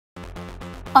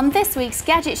On this week's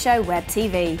Gadget Show Web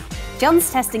TV,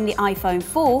 John's testing the iPhone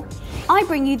 4, I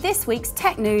bring you this week's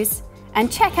tech news,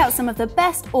 and check out some of the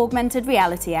best augmented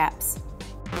reality apps.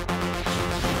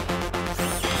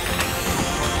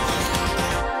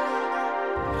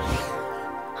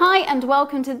 Hi and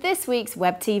welcome to this week's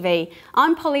Web TV.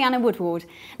 I'm Pollyanna Woodward.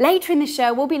 Later in the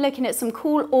show we'll be looking at some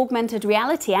cool augmented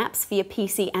reality apps for your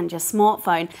PC and your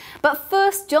smartphone. But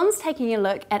first, John's taking a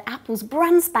look at Apple's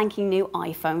brand spanking new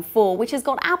iPhone 4, which has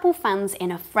got Apple fans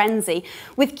in a frenzy.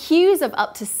 With queues of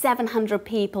up to 700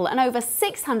 people and over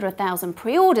 600,000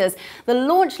 pre-orders, the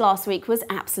launch last week was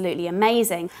absolutely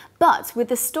amazing. But with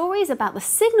the stories about the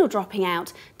signal dropping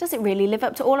out, does it really live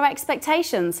up to all our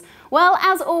expectations? Well,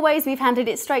 as always, we've handed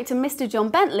it straight to Mr. John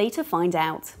Bentley to find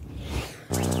out.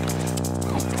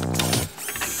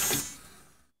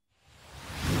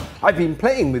 I've been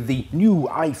playing with the new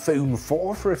iPhone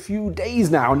 4 for a few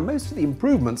days now, and most of the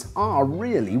improvements are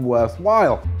really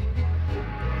worthwhile.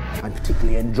 I'm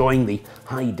particularly enjoying the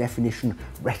high-definition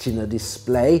Retina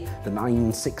display. The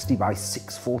 960 by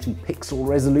 640 pixel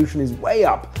resolution is way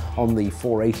up on the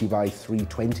 480 by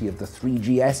 320 of the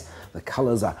 3GS. The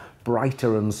colours are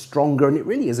brighter and stronger, and it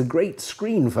really is a great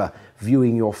screen for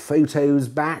viewing your photos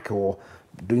back or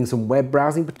doing some web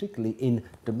browsing, particularly in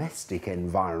domestic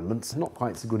environments. Not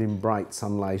quite so good in bright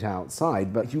sunlight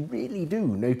outside, but you really do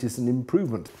notice an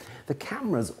improvement. The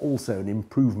camera's also an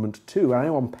improvement too. I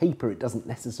know on paper it doesn't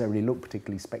necessarily look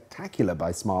particularly spectacular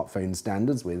by smartphone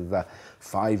standards with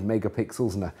 5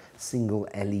 megapixels and a single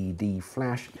LED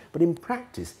flash, but in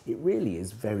practice it really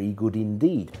is very good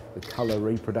indeed. The colour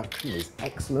reproduction is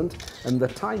excellent, and the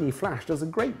tiny flash does a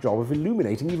great job of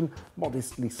illuminating even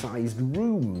modestly sized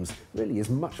rooms. It really is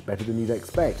much better than you'd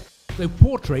expect. Though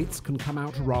portraits can come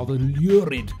out rather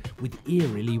lurid with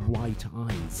eerily white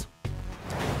eyes.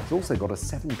 It's also got a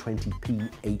 720p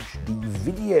HD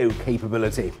video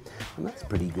capability, and that's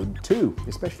pretty good too,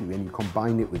 especially when you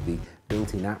combine it with the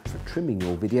built-in app for trimming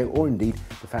your video, or indeed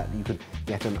the fact that you can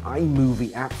get an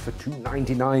iMovie app for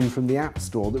 $2.99 from the App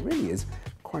Store that really is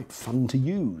quite fun to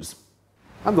use.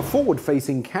 And the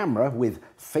forward-facing camera with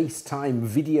FaceTime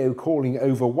video calling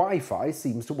over Wi-Fi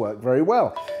seems to work very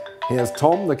well. Here's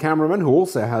Tom, the cameraman, who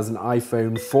also has an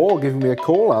iPhone 4, giving me a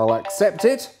call. I'll accept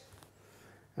it.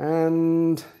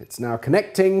 And it's now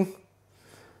connecting.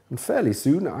 And fairly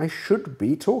soon I should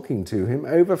be talking to him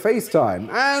over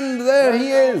FaceTime. And there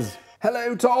he is.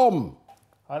 Hello, Tom.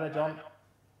 Hi there, John.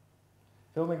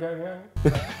 Filming going well?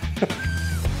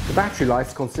 The battery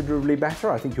life's considerably better.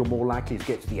 I think you're more likely to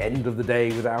get to the end of the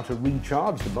day without a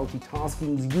recharge. The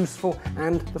multitasking is useful,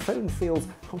 and the phone feels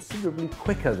considerably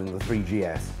quicker than the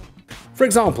 3GS. For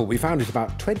example, we found it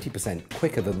about 20%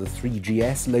 quicker than the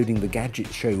 3GS loading the Gadget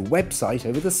Show website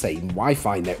over the same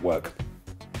Wi-Fi network.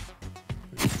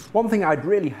 One thing I'd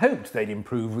really hoped they'd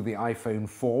improve with the iPhone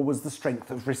 4 was the strength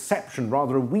of reception,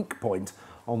 rather a weak point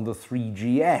on the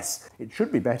 3GS. It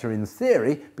should be better in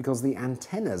theory because the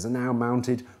antennas are now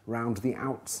mounted round the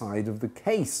outside of the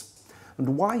case. And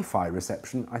Wi-Fi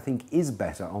reception, I think, is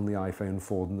better on the iPhone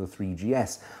 4 than the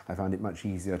 3GS. I found it much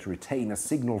easier to retain a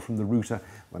signal from the router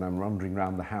when I'm wandering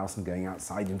around the house and going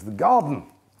outside into the garden.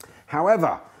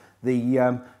 However,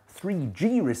 the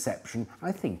 3G reception,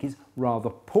 I think, is rather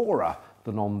poorer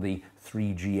than on the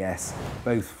 3GS,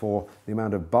 both for the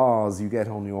amount of bars you get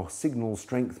on your signal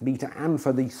strength meter and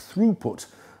for the throughput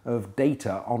of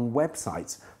data on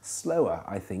websites. Slower,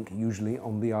 I think, usually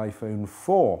on the iPhone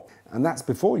 4. And that's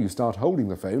before you start holding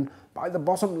the phone by the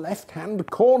bottom left-hand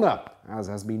corner. As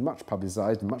has been much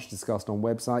publicised and much discussed on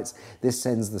websites, this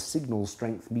sends the signal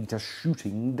strength meter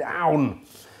shooting down.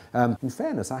 In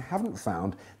fairness, I haven't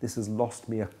found this has lost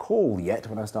me a call yet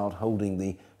when I start holding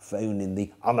the phone in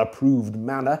the unapproved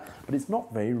manner, but it's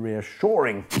not very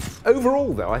reassuring.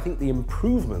 Overall, though, I think the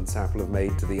improvements Apple have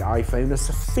made to the iPhone are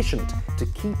sufficient to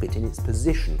keep it in its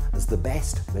position as the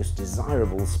best, most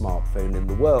desirable smartphone in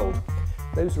the world.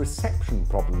 Those reception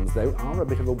problems, though, are a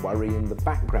bit of a worry in the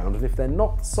background, and if they're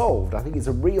not solved, I think it's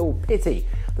a real pity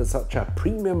that such a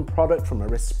premium product from a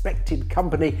respected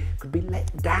company could be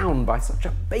let down by such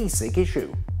a basic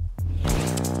issue.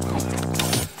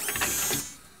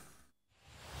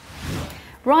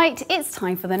 Right, it's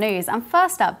time for the news, and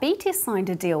first up, BT has signed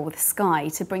a deal with Sky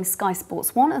to bring Sky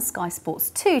Sports 1 and Sky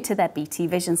Sports 2 to their BT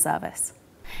Vision service.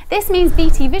 This means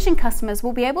BT Vision customers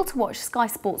will be able to watch Sky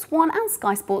Sports 1 and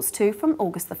Sky Sports 2 from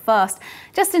August the 1st,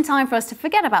 just in time for us to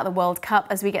forget about the World Cup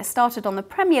as we get started on the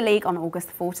Premier League on August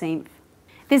the 14th.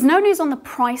 There's no news on the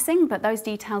pricing, but those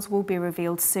details will be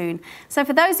revealed soon. So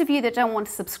for those of you that don't want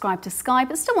to subscribe to Sky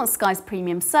but still want Sky's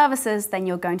premium services, then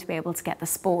you're going to be able to get the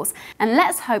sports. And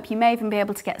let's hope you may even be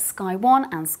able to get Sky One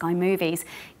and Sky Movies.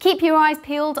 Keep your eyes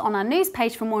peeled on our news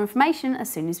page for more information as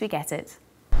soon as we get it.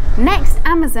 Next,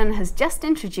 Amazon has just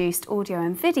introduced audio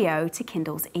and video to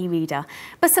Kindle's e-reader.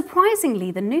 But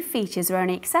surprisingly, the new features are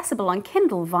only accessible on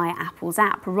Kindle via Apple's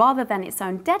app rather than its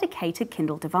own dedicated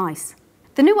Kindle device.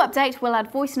 The new update will add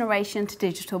voice narration to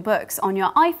digital books on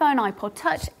your iPhone, iPod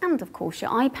Touch and of course your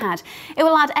iPad. It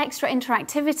will add extra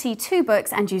interactivity to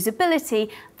books and usability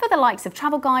for the likes of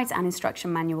travel guides and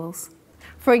instruction manuals.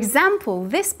 For example,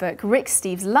 this book, Rick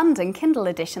Steves' London Kindle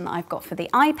edition that I've got for the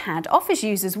iPad, offers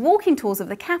users walking tours of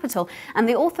the capital and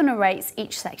the author narrates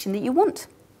each section that you want.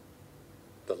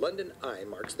 The London Eye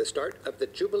marks the start of the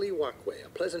Jubilee Walkway, a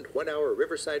pleasant one-hour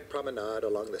riverside promenade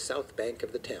along the south bank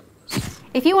of the Thames.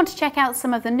 If you want to check out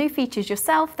some of the new features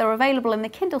yourself, they're available in the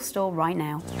Kindle store right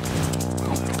now.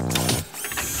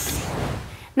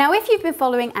 Now, if you've been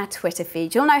following our Twitter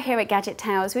feed, you'll know here at Gadget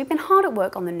Towers we've been hard at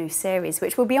work on the new series,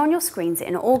 which will be on your screens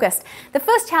in August. The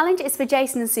first challenge is for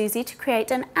Jason and Susie to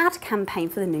create an ad campaign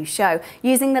for the new show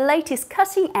using the latest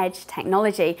cutting-edge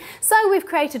technology. So we've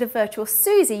created a virtual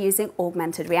Susie using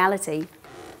augmented reality.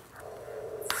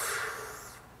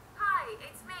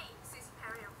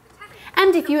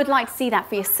 And if you would like to see that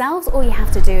for yourselves, all you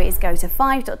have to do is go to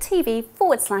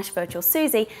 5.tv/virtual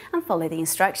Susie and follow the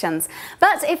instructions.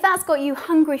 But if that's got you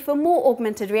hungry for more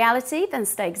augmented reality, then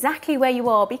stay exactly where you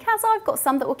are because I've got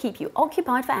some that will keep you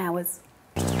occupied for hours.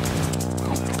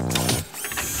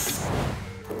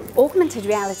 Augmented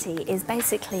reality is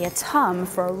basically a term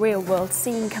for a real-world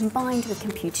scene combined with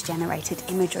computer-generated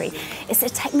imagery. It's a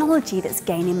technology that's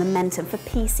gaining momentum for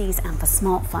PCs and for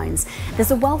smartphones.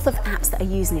 There's a wealth of apps that are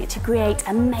using it to create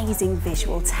amazing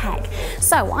visual tech.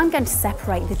 So I'm going to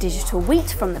separate the digital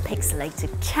wheat from the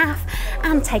pixelated chaff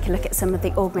and take a look at some of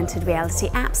the augmented reality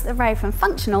apps that vary from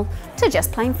functional to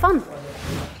just plain fun.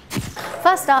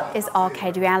 First up is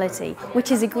Arcade Reality, which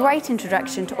is a great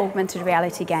introduction to augmented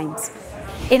reality games.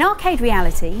 In Arcade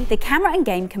Reality, the camera and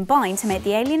game combine to make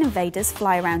the alien invaders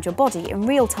fly around your body in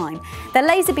real time. Their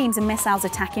laser beams and missiles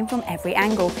attacking from every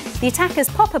angle. The attackers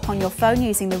pop up on your phone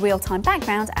using the real-time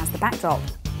background as the backdrop.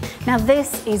 Now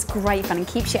this is great fun and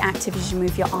keeps you active as you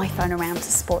move your iPhone around to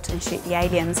spot and shoot the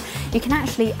aliens. You can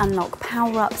actually unlock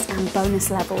power-ups and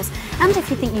bonus levels, and if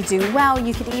you think you're doing well,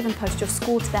 you could even post your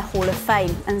score to their Hall of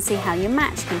Fame and see how you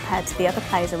match compared to the other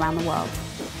players around the world.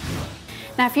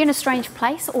 Now, if you're in a strange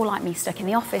place or like me stuck in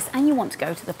the office and you want to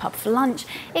go to the pub for lunch,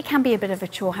 it can be a bit of a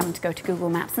chore having to go to Google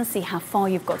Maps and see how far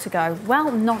you've got to go.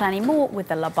 Well, not anymore with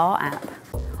the Labar app.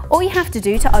 All you have to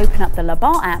do to open up the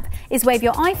Labar app is wave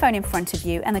your iPhone in front of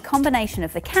you and the combination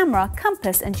of the camera,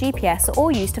 compass and GPS are all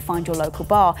used to find your local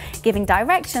bar, giving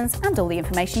directions and all the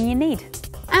information you need.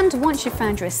 And once you've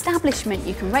found your establishment,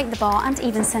 you can rate the bar and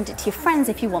even send it to your friends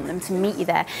if you want them to meet you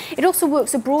there. It also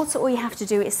works abroad, so all you have to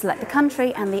do is select the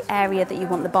country and the area that you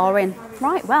want the bar in.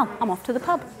 Right, well, I'm off to the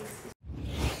pub.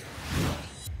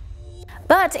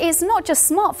 But it's not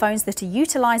just smartphones that are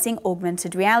utilising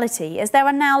augmented reality, as there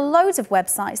are now loads of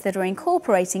websites that are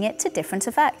incorporating it to different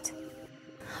effect.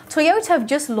 Toyota have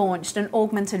just launched an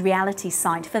augmented reality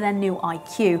site for their new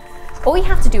IQ. All you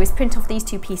have to do is print off these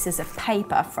two pieces of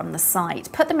paper from the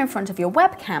site, put them in front of your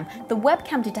webcam, the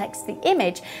webcam detects the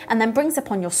image and then brings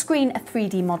up on your screen a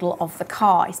 3D model of the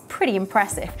car. It's pretty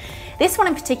impressive. This one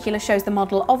in particular shows the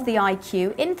model of the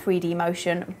IQ in 3D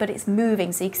motion, but it's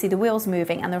moving, so you can see the wheels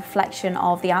moving and the reflection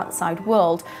of the outside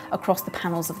world across the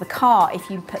panels of the car. If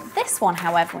you put this one,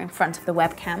 however, in front of the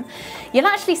webcam, you'll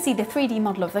actually see the 3D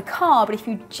model of the car, but if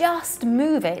you just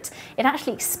move it, it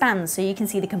actually expands so you can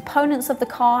see the components of the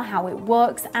car, how it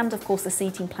works, and of course the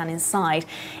seating plan inside.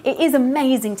 It is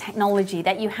amazing technology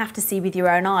that you have to see with your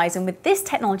own eyes, and with this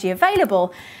technology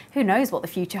available, who knows what the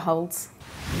future holds.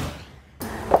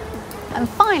 And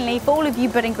finally, for all of you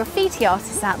budding graffiti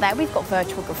artists out there, we've got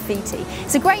virtual graffiti.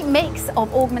 It's a great mix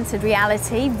of augmented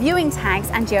reality, viewing tags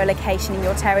and geolocation in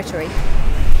your territory.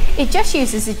 It just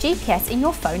uses a GPS in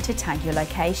your phone to tag your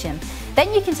location.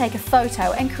 Then you can take a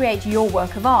photo and create your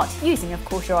work of art using, of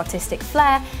course, your artistic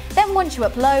flair. Then once you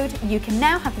upload, you can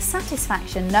now have the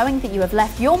satisfaction knowing that you have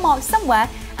left your mark somewhere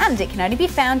and it can only be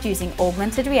found using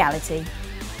augmented reality.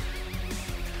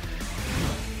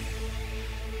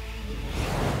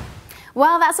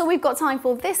 Well, that's all we've got time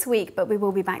for this week, but we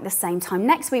will be back the same time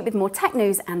next week with more tech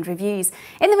news and reviews.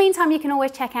 In the meantime, you can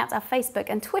always check out our Facebook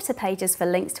and Twitter pages for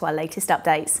links to our latest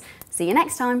updates. See you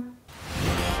next time.